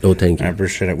that. Oh, thank you. I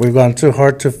appreciate it. We've gone Too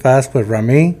Hard, Too Fast with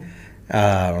Ramin.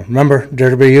 Remember, dare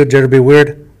to be you, dare to be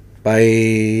weird.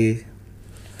 Bye.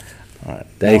 All right.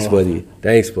 Thanks,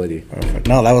 buddy. Perfect.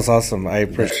 No, that was awesome. I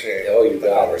appreciate Oh, you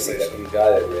got it. You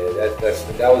got it,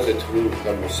 man. That was a true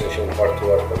conversation, part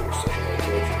to our conversation. I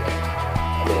told you.